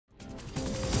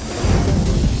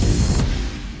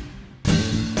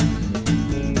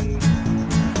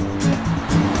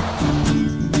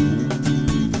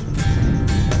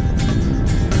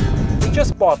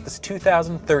bought this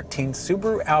 2013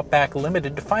 Subaru Outback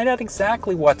Limited to find out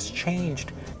exactly what's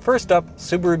changed. First up,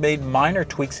 Subaru made minor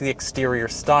tweaks to the exterior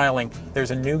styling. There's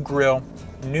a new grille,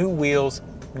 new wheels,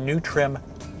 new trim,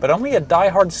 but only a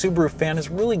die-hard Subaru fan is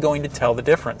really going to tell the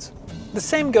difference. The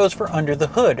same goes for under the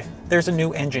hood. There's a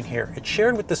new engine here. It's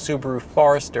shared with the Subaru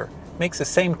Forester. Makes the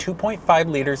same 2.5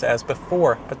 liters as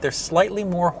before, but there's slightly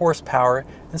more horsepower,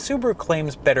 and Subaru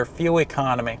claims better fuel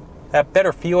economy. That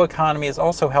better fuel economy is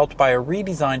also helped by a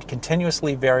redesigned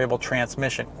continuously variable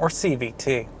transmission, or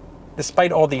CVT.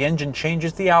 Despite all the engine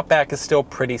changes, the Outback is still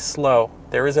pretty slow.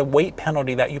 There is a weight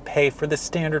penalty that you pay for the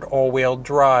standard all-wheel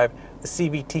drive. The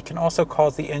CVT can also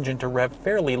cause the engine to rev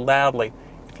fairly loudly.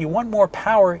 If you want more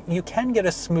power, you can get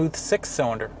a smooth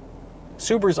 6-cylinder.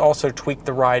 Subaru's also tweaked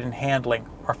the ride and handling.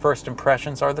 Our first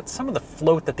impressions are that some of the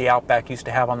float that the Outback used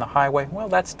to have on the highway, well,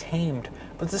 that's tamed,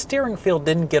 but the steering feel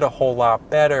didn't get a whole lot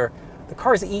better. The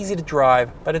car is easy to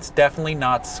drive, but it's definitely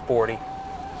not sporty.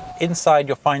 Inside,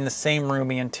 you'll find the same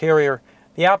roomy interior.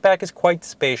 The Outback is quite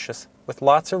spacious, with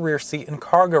lots of rear seat and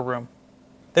cargo room.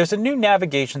 There's a new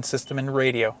navigation system and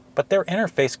radio, but their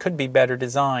interface could be better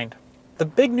designed. The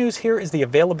big news here is the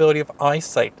availability of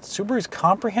EyeSight, Subaru's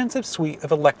comprehensive suite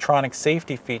of electronic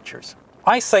safety features.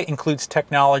 EyeSight includes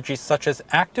technologies such as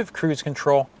active cruise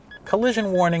control,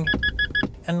 collision warning,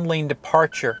 and lane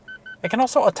departure. It can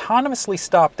also autonomously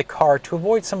stop the car to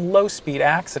avoid some low-speed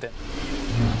accident.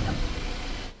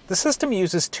 The system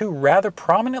uses two rather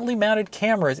prominently mounted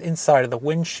cameras inside of the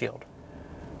windshield.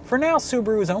 For now,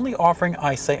 Subaru is only offering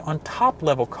EyeSight on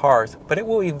top-level cars, but it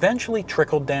will eventually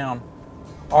trickle down.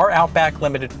 Our Outback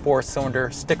Limited 4-cylinder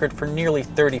stickered for nearly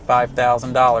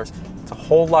 $35,000. It's a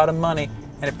whole lot of money,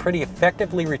 and it pretty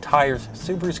effectively retires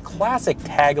Subaru's classic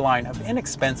tagline of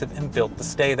inexpensive and built to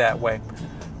stay that way.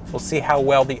 We'll see how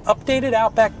well the updated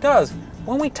Outback does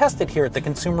when we test it here at the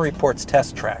Consumer Reports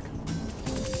test track.